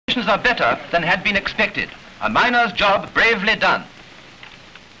Conditions are better than had been expected. A miner's job bravely done.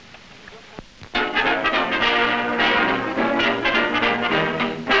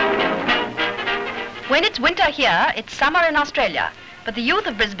 When it's winter here, it's summer in Australia. But the youth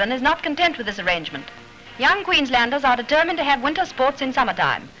of Brisbane is not content with this arrangement. Young Queenslanders are determined to have winter sports in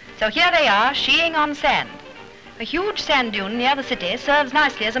summertime. So here they are, skiing on sand. A huge sand dune near the city serves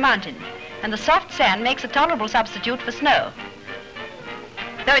nicely as a mountain, and the soft sand makes a tolerable substitute for snow.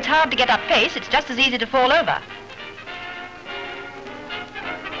 Though it's hard to get up pace, it's just as easy to fall over.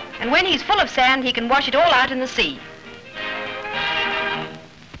 And when he's full of sand, he can wash it all out in the sea.